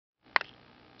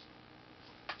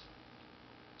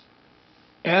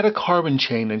Add a carbon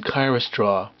chain in Chirys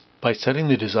Draw by setting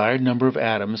the desired number of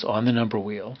atoms on the number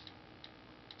wheel,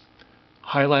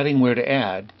 highlighting where to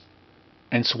add,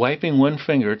 and swiping one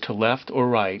finger to left or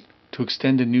right to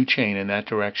extend a new chain in that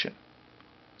direction.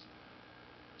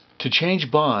 To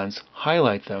change bonds,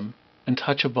 highlight them and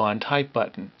touch a Bond Type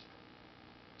button.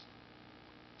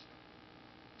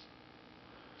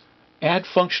 Add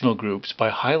functional groups by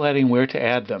highlighting where to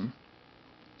add them,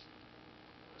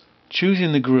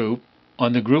 choosing the group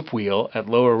on the group wheel at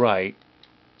lower right,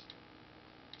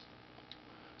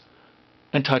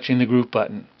 and touching the group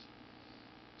button.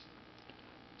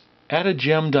 Add a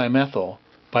gem dimethyl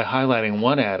by highlighting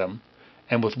one atom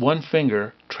and with one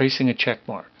finger tracing a check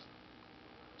mark.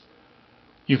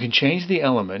 You can change the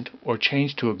element or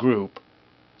change to a group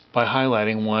by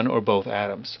highlighting one or both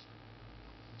atoms.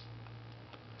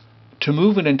 To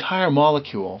move an entire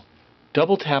molecule,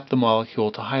 double-tap the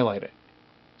molecule to highlight it.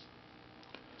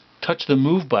 Touch the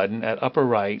Move button at upper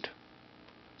right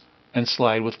and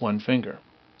slide with one finger.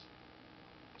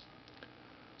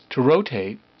 To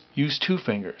rotate, use two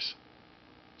fingers.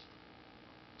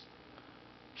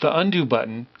 The Undo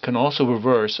button can also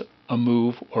reverse a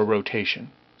move or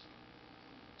rotation.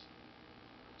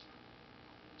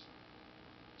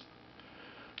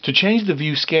 To change the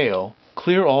view scale,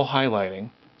 clear all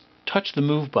highlighting, touch the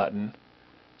Move button,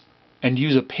 and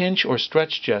use a pinch or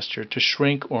stretch gesture to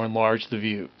shrink or enlarge the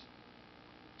view.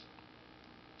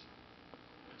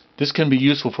 This can be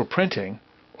useful for printing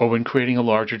or when creating a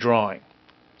larger drawing.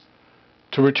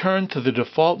 To return to the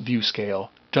default view scale,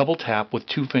 double-tap with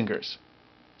two fingers.